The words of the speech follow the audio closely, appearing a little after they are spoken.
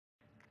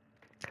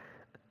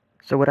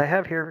So what I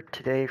have here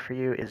today for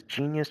you is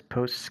Genius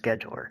Post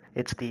Scheduler.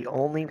 It's the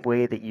only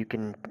way that you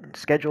can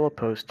schedule a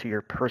post to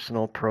your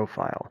personal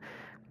profile.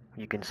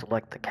 You can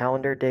select the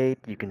calendar date,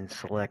 you can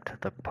select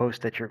the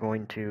post that you're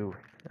going to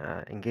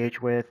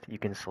engage with, you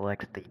can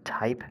select the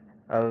type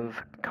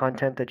of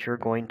content that you're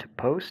going to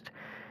post,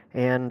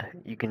 and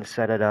you can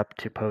set it up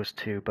to post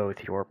to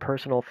both your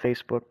personal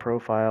Facebook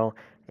profile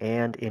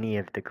and any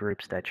of the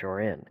groups that you're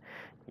in.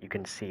 You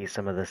can see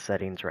some of the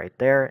settings right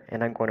there,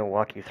 and I'm going to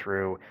walk you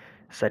through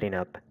setting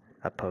up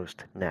a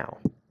post now.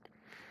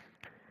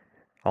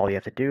 All you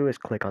have to do is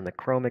click on the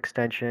Chrome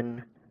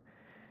extension,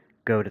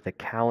 go to the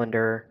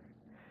calendar,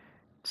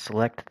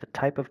 select the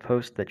type of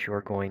post that you're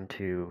going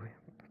to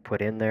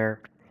put in there,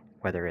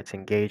 whether it's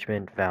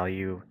engagement,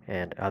 value,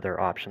 and other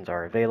options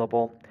are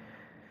available.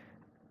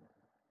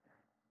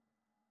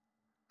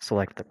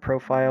 Select the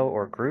profile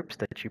or groups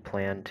that you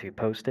plan to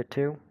post it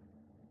to.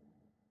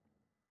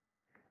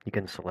 You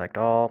can select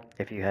all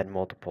if you had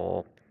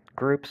multiple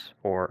groups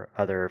or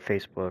other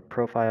Facebook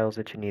profiles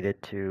that you needed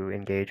to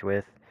engage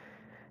with.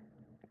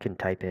 You can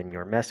type in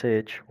your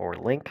message or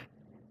link.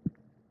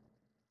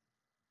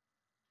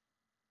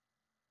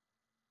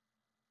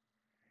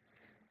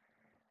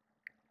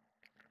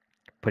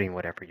 Putting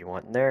whatever you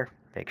want in there.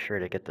 Make sure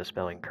to get the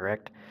spelling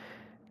correct.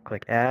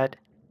 Click Add,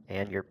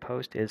 and your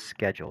post is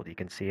scheduled. You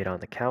can see it on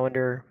the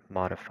calendar,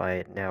 modify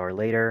it now or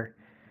later.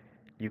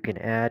 You can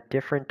add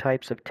different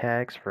types of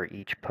tags for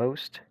each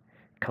post,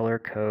 color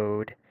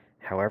code,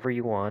 however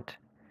you want,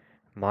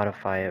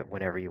 modify it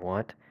whenever you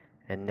want,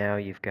 and now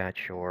you've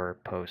got your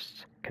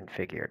posts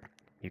configured.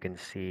 You can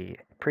see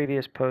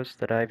previous posts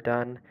that I've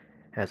done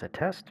as a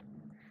test.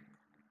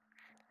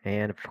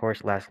 And of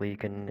course, lastly, you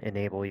can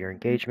enable your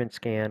engagement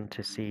scan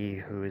to see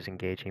who is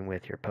engaging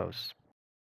with your posts.